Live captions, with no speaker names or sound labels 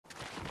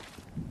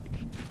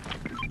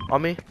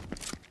On me.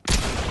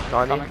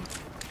 90. Coming.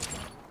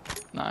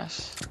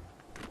 Nice.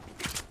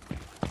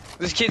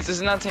 There's kids, there's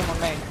another team on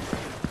me.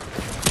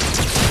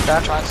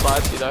 That. Try and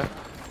slide to you though.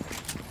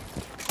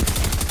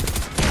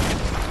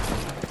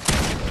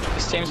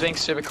 This team's being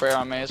super career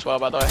on me as well,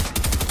 by the way.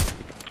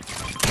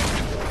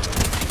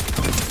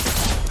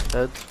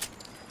 Dead.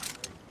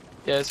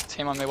 Yeah, there's a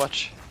team on me,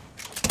 watch.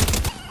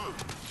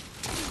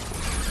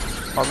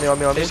 On me.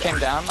 They just came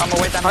down. I'm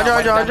gonna wait down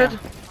 100.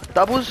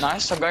 Doubles.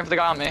 Nice, I'm going for the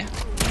guy on me.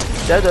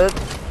 Dead.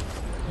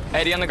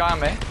 80 on the guy on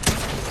me.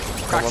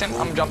 Cracked him,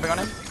 I'm jumping on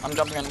him.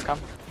 Come.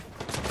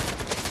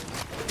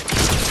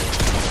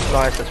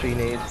 Nice, that's what you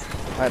need.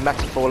 Alright,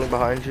 Max is falling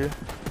behind you.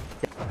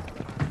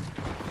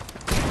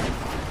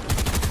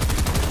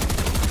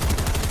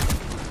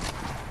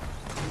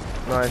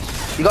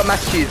 Nice. You got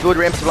Max cheese, good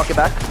ramp to block it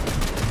back.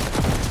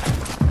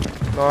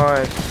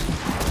 Nice.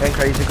 Going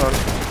crazy, Con.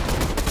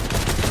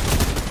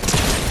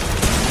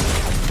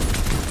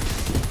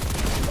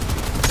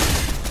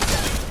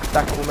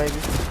 Stackable maybe.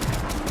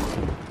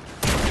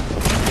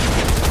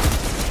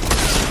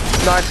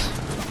 Nice.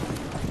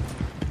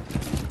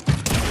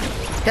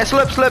 Yeah,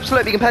 slip.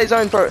 You can play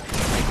zone for it.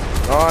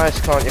 Nice,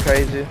 Con, you're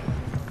crazy.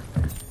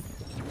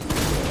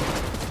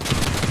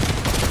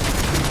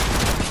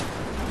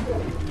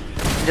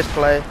 Just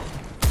play.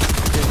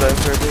 Just zone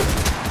for a bit.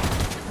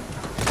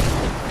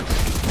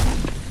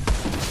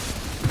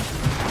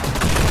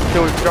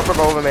 Drop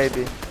revolver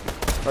maybe.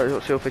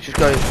 Alright, Silfish, just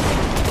go.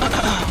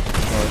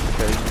 Oh,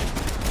 okay.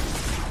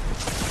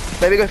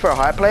 Maybe go for a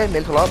high play,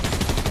 mental up.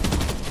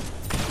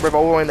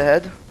 Revolver in the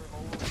head.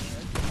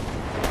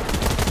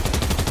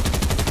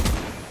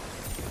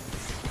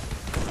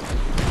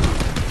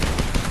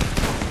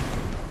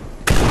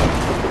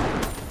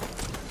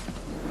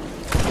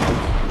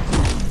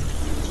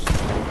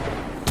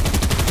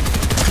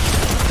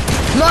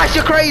 Nice,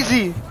 you're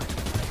crazy!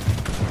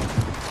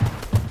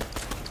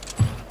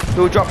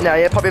 He'll drop now,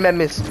 yeah? Pop your med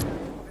mist.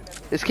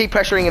 Just keep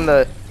pressuring him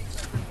though.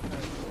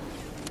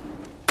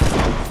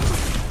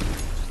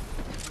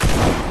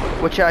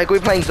 Watch out, we're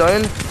playing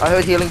zone. I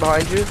heard healing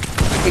behind you.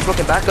 Keep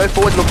looking back, go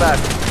forward, look back.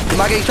 You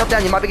might get chopped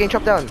down,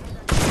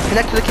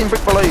 Connect to the king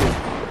brick below you.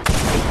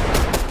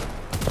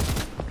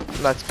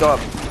 Nice, go up.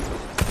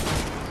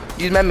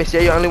 Use med mist,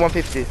 yeah? You're only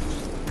 150.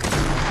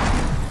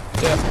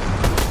 Yeah.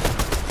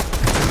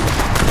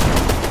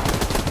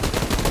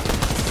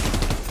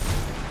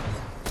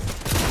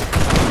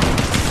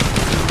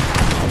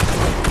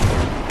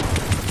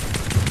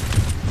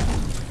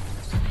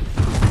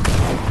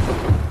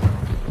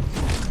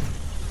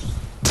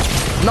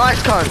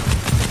 Nice, cunt.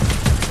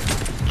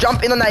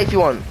 Jump in on that if you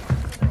want.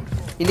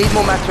 You need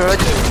more mats, right?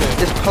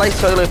 Just play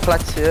solo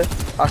flats here.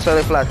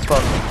 Solo flats,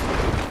 fuck.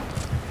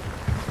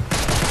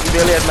 You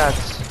barely have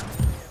mats.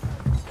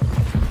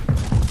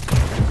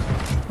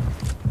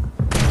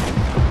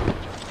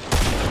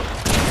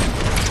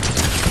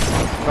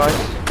 Nice.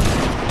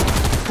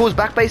 Pulls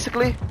back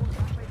basically.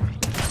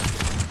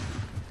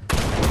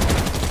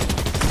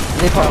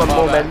 You need pop on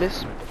more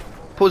members.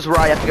 Pulls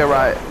right, you have to go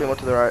right. A bit more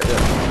to the right,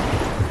 yeah.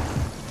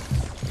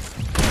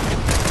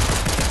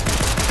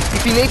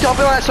 If you need to hop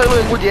in on that solo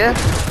in wood, yeah?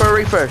 For a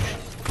refresh.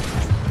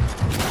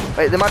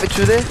 Wait, there might be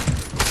two there.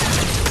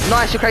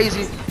 Nice, you're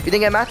crazy. You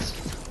didn't get mats?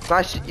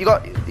 Nice, you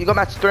got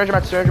mats,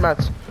 300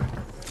 mats.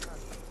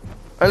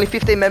 Only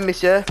 15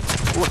 members, yeah?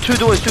 Two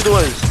doors.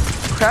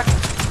 Crack.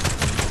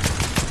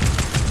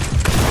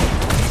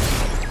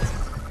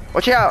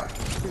 Watch out.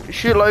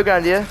 Shoot low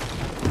ground, yeah?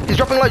 He's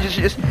dropping low,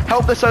 just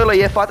help the solo,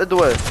 yeah? Fight the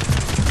door.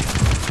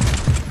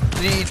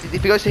 If he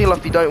goes to heal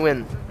off, you don't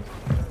win.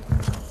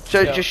 So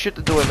yeah. Just shoot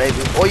the door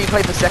maybe. Or you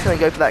play for second and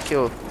go for that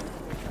kill.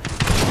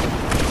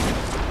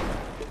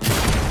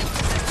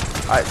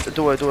 Alright, the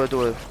door.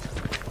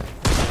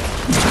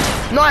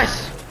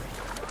 Nice!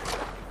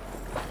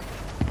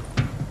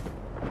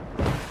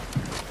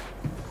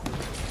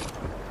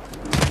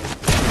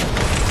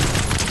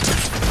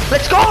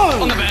 Let's go!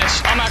 I'm the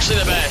best. I'm actually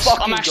the best.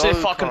 I'm actually the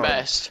fucking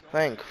best.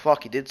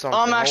 Fuck, he did something.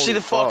 I'm actually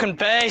the fucking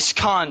best,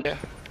 cunt.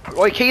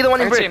 Oi, key the one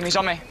in brick. I can see him, he's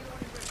on me.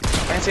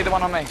 I can see the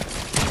one on me.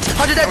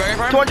 100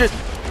 dead, 200.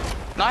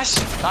 Nice.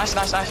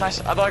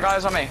 Other guy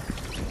is on me.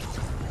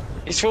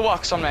 He's full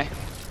box on me.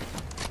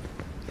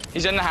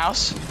 He's in the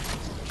house.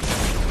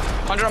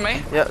 100 on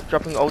me. Yeah,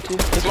 dropping ulti.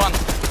 He's one.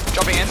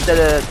 Dropping in.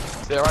 Dead.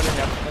 They're right in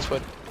here. That's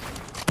wood.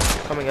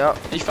 Coming out.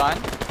 He's fine.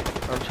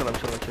 I'm chilling.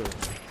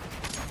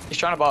 He's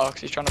trying to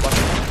box.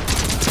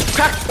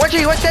 Crack!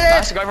 1G, what's dead?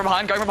 Nice, going from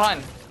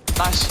behind.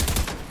 Nice.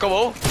 Go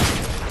wall.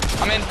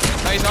 I'm in.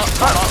 No, he's not.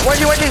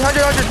 1G,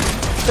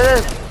 100.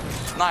 Dead.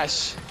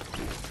 Nice.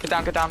 Get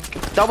down.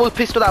 Double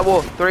pistol that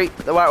wall. 3,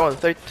 the white one.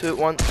 3, 2,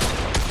 1. In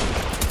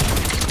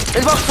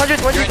box, 100,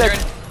 1G dead.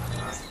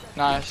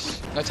 Nice.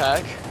 No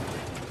tag.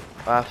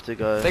 I have to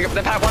go. They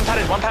one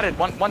padded.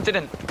 One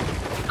didn't.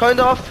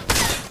 Kind off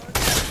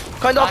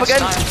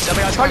again. Nice.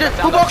 100,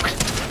 full box.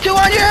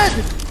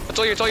 200! It's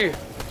all you.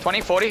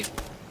 20, 40.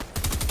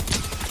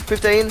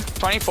 15.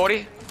 20,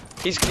 40.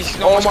 He's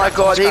oh my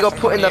god, he got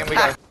put in the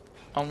pack.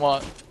 On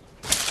what? In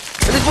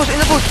the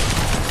bush.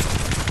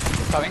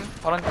 Tapping.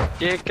 Hold on.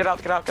 Yeah, get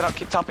out.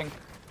 Keep tapping.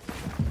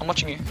 I'm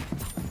watching you.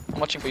 I'm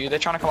watching for you. They're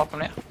trying to come up from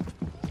there.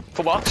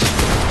 Full box.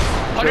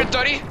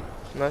 130.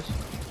 Nice.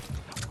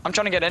 I'm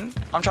trying to get in.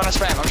 I'm trying to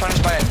spam.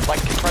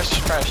 Like, crash.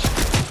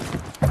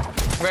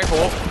 I'm going for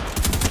wall.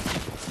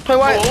 Play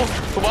white.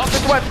 Full box.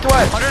 50 white.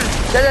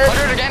 100. Dead.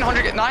 100 again.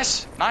 100.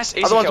 Nice.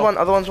 Easy Other kill.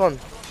 one's one.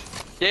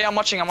 Yeah, I'm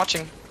watching.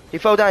 He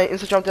fell down. He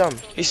insta jumped down.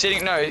 He's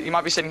sitting. No, he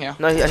might be sitting here.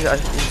 No, he's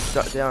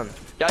down.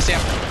 Yeah, I see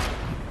him.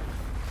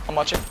 I'm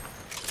watching.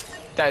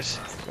 Dead.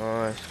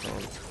 Nice.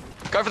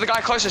 Go for the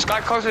guy closest. Guy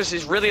closest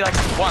is really like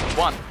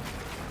one.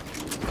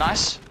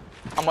 Nice.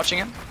 I'm watching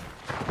him.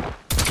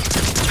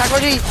 Hack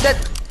Roger, dead.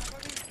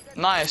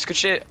 Nice. Good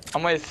shit.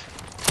 I'm with.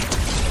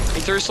 He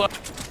threw slow.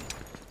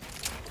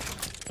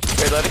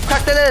 Reloading.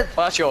 Crack dead.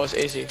 Oh, that's yours.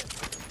 Easy.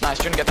 Nice.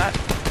 Do you want to get that?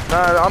 No,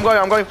 I'm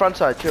going front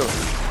side. Chill.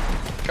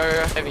 Go.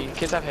 Heavy.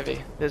 Kids have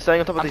heavy. They're staying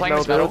on top of I'm these playing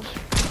metal this metal. builds.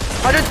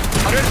 100.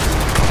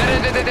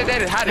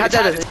 Dead. Had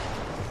it.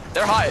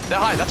 They're high.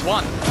 That's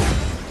one.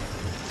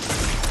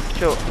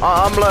 Chill.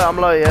 I'm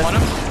low, yeah. On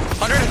him.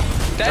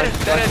 100. Dead.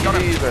 Got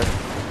him. Bro.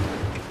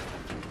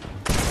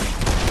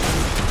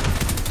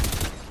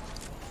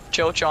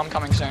 Chill. I'm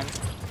coming soon.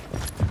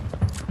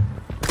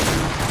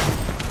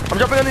 I'm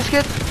jumping on this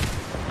kid.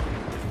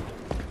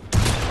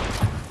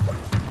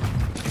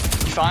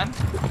 You fine?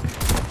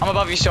 I'm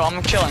above you still.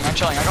 I'm chilling. I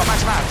got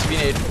max mats if you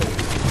need.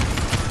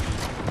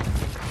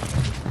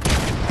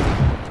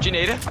 Do you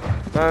need it?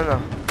 No.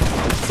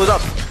 Who's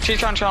up? She's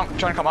trying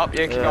to come up.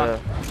 Yeah, keep going. Yeah.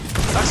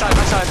 Backside.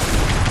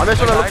 I'm just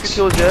trying to look for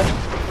kills, yeah.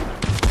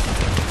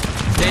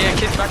 Yeah,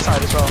 kids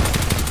backside as well.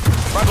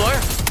 Right below.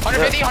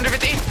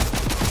 150.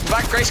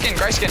 Back, grey skin.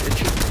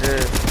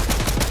 Yeah.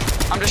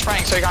 I'm just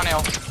spraying so you can't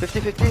heal.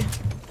 50.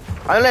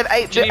 I only have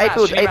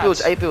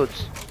 8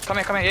 builds. Come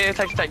here. Yeah,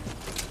 take.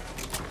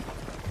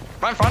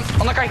 Right in front.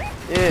 On that guy.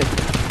 Yeah.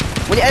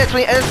 When you edit,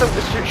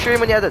 shoot him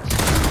when you edit.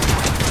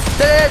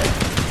 Dead.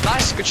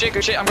 Nice. Good shit.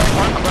 I'm going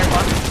front.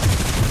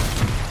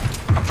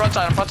 I'm front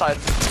side.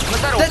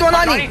 Dead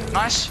 190.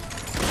 Nice.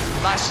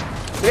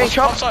 You getting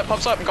chopped?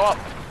 Pops up and go up.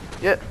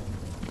 Yeah.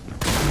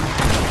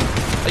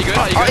 Are you good?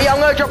 Yeah, I'm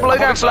gonna drop below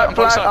ground flag,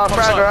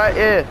 alright,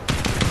 yeah.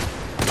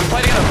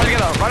 Play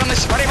together. Right on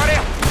this. Right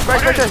here.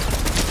 Right.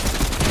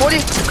 40,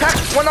 crack,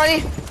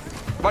 190.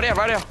 Right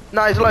here.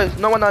 Nah, he's low,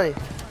 no 190.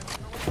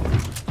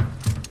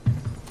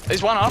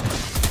 He's one up.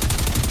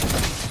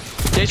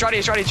 Yeah, he's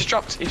ready. He just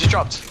dropped.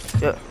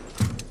 Yeah.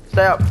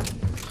 Stay up.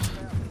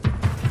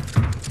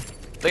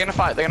 They're gonna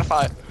fight.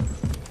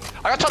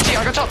 I got tops.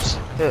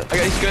 Yeah.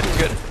 Okay, he's good.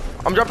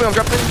 I'm dropping.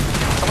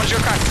 Someone's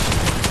gonna crack.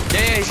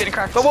 Yeah, he's getting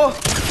cracked. Go wall.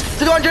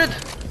 200.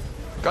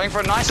 Going for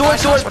a nice. Do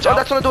it. Watch out.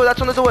 That's on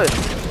the door.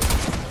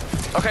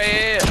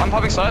 Okay, yeah. I'm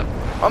popping slow.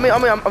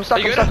 I'm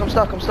stuck. 20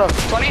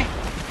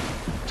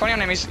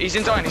 on him. He's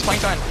in zone. He's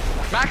playing zone.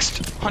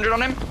 Maxed. 100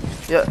 on him.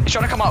 Yeah. He's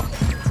trying to come up.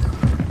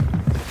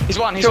 He's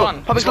one.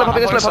 Popping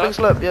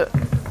slurp, yeah.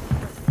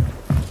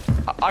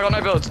 I got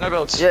no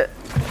builds. Yeah.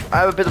 I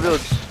have a bit of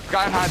builds.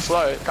 Guy on height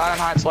slow.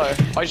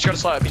 Oh, you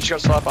just got to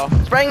slurp off.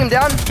 Spraying him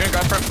down. Go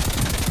for him.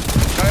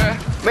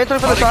 Go. Mental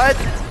for the side.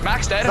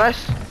 Max dead.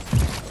 Nice.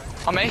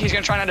 On me. He's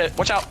gonna try and edit.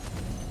 Watch out.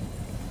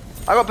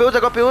 I got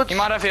builds. He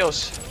might have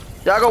heals.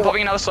 Yeah, I got I'm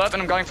popping another slurp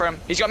and I'm going for him.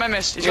 He's got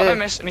miss. He's got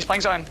miss and he's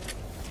playing zone.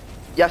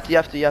 You have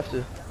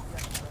to.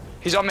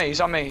 He's on me.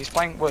 He's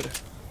playing wood.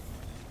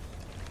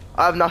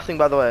 I have nothing,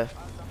 by the way.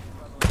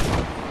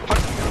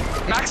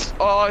 Max,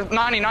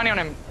 90 on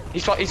him.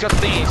 He's got these.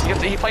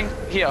 He's playing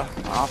here.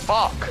 Ah,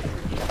 fuck.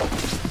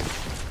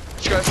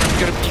 Let's go. You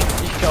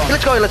can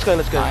kill him. Let's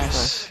go.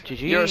 Nice.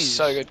 GG. You're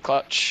so good,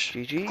 Clutch.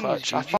 GG. Clutch.